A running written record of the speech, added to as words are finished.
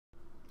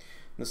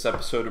This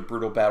episode of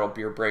Brutal Battle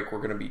Beer Break, we're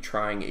going to be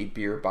trying a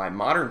beer by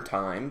Modern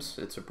Times.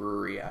 It's a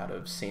brewery out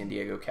of San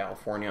Diego,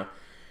 California.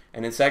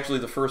 And it's actually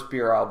the first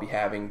beer I'll be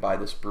having by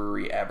this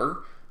brewery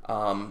ever.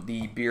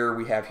 The beer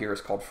we have here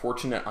is called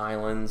Fortunate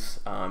Islands.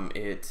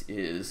 It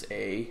is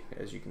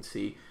as you can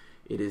see,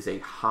 it is a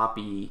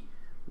hoppy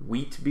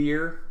wheat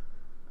beer,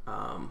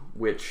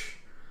 which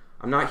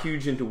I'm not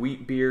huge into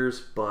wheat beers,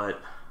 but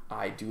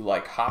I do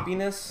like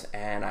hoppiness,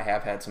 and I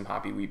have had some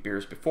hoppy wheat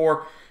beers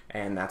before,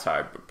 and that's how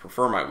I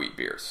prefer my wheat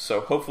beers. So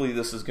hopefully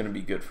this is going to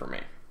be good for me.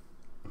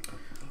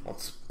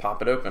 Let's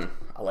pop it open.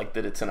 I like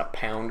that it's in a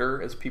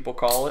pounder, as people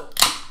call it.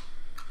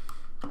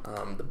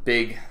 The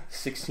big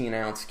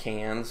 16-ounce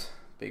cans,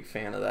 big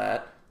fan of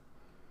that.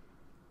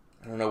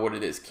 I don't know what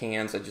it is,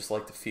 cans. I just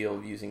like the feel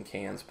of using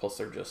cans, plus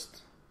they're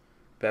just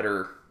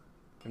better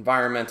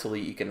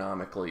environmentally,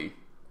 economically,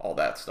 all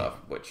that stuff,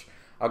 which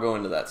I'll go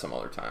into that some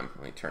other time.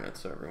 Let me turn it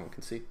so everyone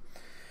can see.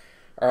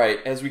 All right,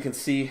 as we can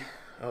see,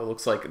 it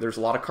looks like there's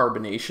a lot of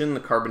carbonation. The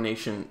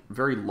carbonation,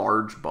 very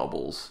large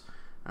bubbles.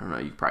 I don't know,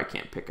 you probably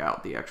can't pick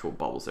out the actual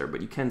bubbles there,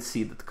 but you can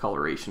see that the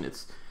coloration,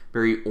 it's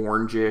very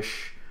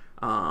orangish,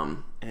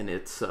 and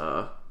it's,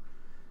 I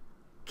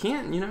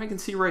can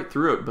see right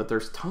through it, but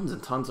there's tons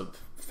and tons of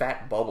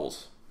fat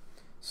bubbles.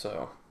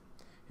 So,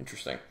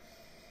 interesting.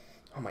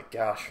 Oh my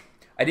gosh.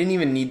 I didn't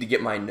even need to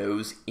get my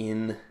nose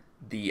in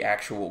the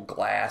actual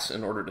glass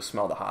in order to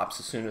smell the hops.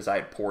 As soon as I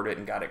had poured it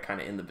and got it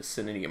kind of in the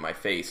vicinity of my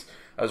face,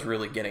 I was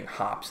really getting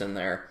hops in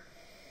there.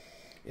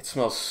 It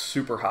smells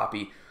super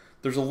hoppy.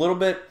 There's a little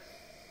bit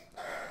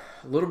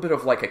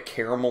of like a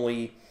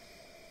caramelly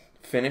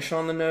finish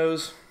on the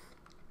nose.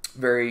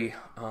 Very,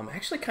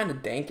 actually kind of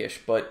dankish,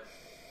 but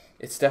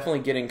it's definitely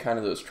getting kind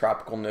of those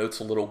tropical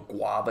notes, a little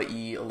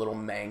guava-y, a little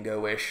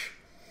mango-ish.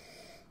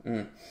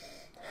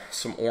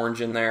 Some orange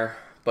in there,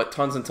 but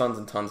tons and tons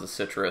and tons of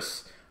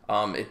citrus.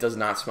 It does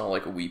not smell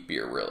like a wheat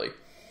beer, really.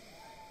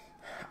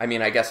 I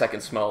mean, I guess I can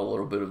smell a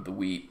little bit of the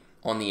wheat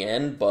on the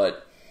end,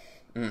 but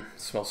it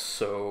smells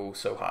so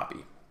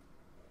hoppy.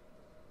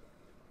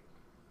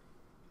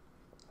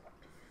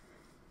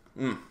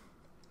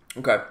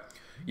 Okay.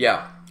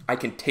 Yeah, I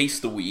can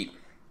taste the wheat.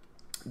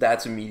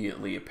 That's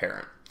immediately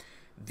apparent.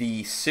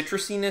 The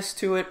citrusiness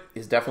to it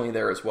is definitely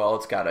there as well.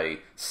 It's got a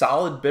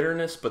solid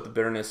bitterness, but the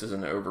bitterness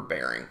isn't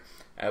overbearing,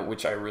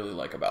 which I really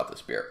like about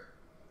this beer.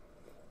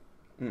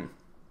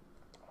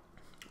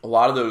 A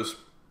lot of those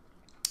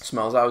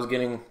smells I was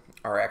getting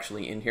are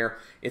actually in here.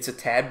 It's a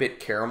tad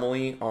bit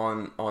caramelly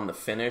on the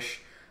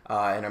finish,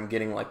 and I'm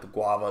getting like the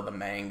guava, the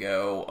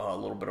mango, a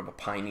little bit of a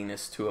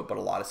pininess to it, but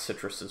a lot of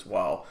citrus as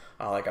well.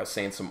 Like I was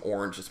saying, some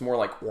orange. It's more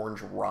like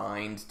orange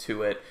rind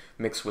to it,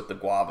 mixed with the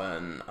guava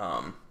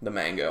and the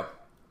mango.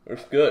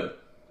 It's good.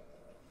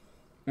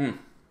 That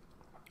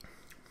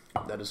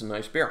is a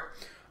nice beer.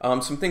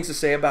 Some things to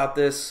say about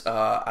this.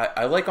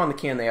 I like on the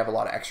can they have a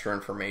lot of extra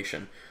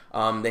information.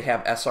 They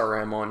have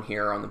SRM on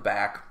here on the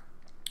back,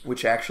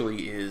 which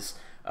actually is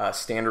a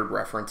standard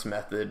reference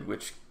method,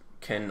 which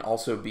can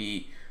also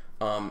be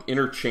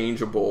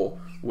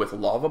interchangeable with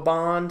Lava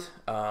Bond,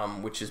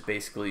 which is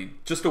basically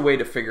just a way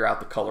to figure out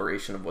the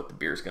coloration of what the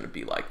beer is going to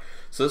be like.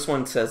 So this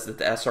one says that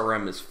the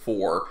SRM is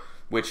 4,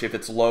 which if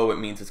it's low, it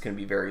means it's going to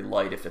be very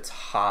light. If it's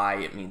high,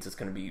 it means it's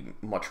going to be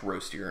much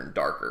roastier and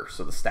darker.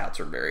 So the stouts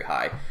are very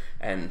high,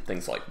 and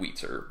things like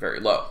wheats are very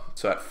low.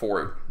 So at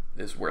 4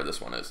 is where this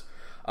one is.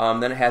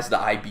 Then it has the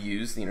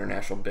IBUs, the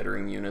International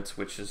Bittering Units,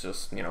 which is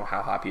just,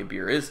 how hoppy a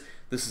beer is.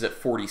 This is at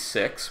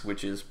 46,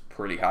 which is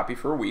pretty hoppy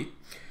for a wheat.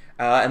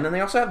 And then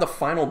they also have the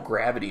final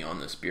gravity on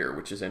this beer,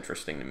 which is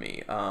interesting to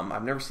me.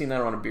 I've never seen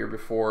that on a beer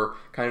before.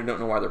 Kind of don't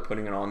know why they're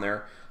putting it on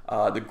there.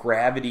 The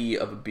gravity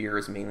of a beer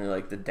is mainly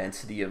like the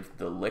density of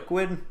the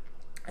liquid,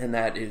 and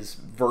that is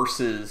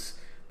versus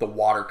the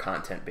water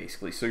content,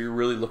 basically. So you're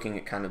really looking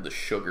at kind of the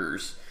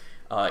sugars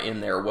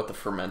in there, what the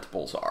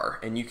fermentables are.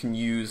 And you can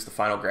use the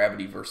final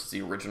gravity versus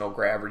the original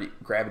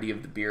gravity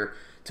of the beer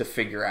to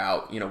figure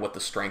out, what the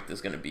strength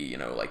is going to be,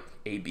 like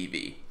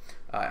ABV,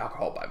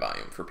 alcohol by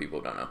volume, for people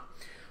who don't know.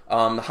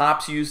 The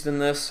hops used in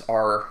this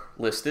are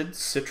listed,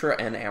 Citra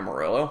and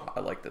Amarillo. I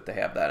like that they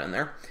have that in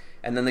there.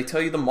 And then they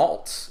tell you the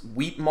malts.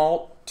 Wheat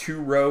malt,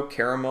 2-row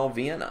caramel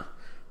Vienna.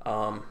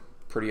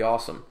 Pretty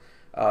awesome.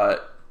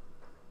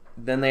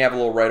 Then they have a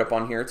little write-up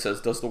on here. It says,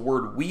 does the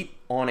word wheat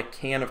on a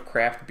can of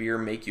craft beer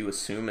make you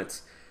assume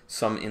it's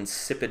some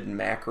insipid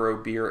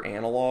macro beer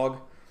analog?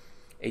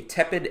 A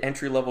tepid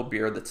entry-level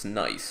beer that's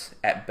nice.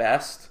 At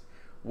best,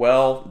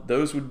 well,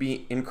 those would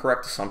be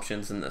incorrect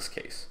assumptions in this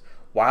case.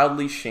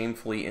 Wildly,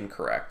 shamefully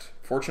incorrect.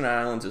 Fortunate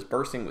Islands is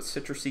bursting with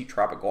citrusy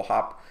tropical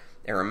hop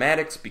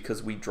aromatics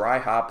because we dry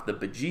hop the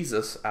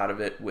bejesus out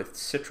of it with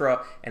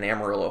Citra and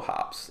Amarillo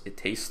hops. It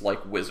tastes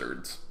like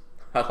wizards.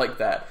 I like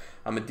that.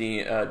 I'm a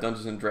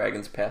Dungeons &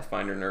 Dragons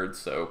Pathfinder nerd,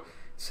 so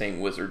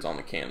saying wizards on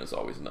the can is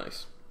always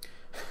nice.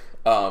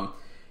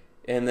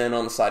 And then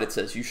on the side it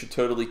says, you should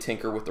totally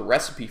tinker with the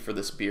recipe for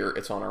this beer.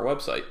 It's on our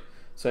website.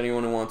 So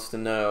anyone who wants to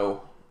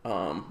know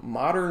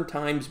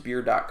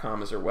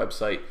moderntimesbeer.com is their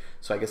website,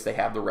 so I guess they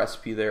have the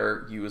recipe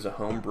there. You as a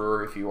home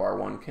brewer, if you are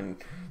one, can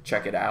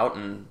check it out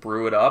and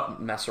brew it up,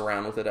 mess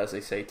around with it, as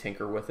they say,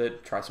 tinker with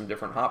it, try some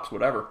different hops,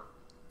 whatever.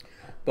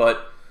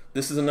 But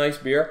this is a nice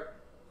beer.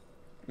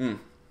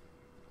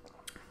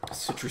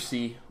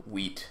 Citrusy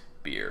wheat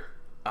beer.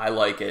 I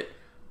like it.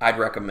 I'd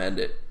recommend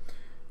it.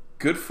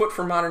 Good foot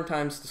for Modern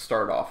Times to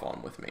start off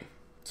on with me.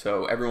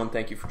 So everyone,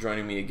 thank you for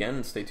joining me again,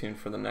 and stay tuned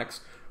for the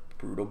next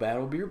Brewtal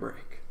Battle Beer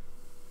Break.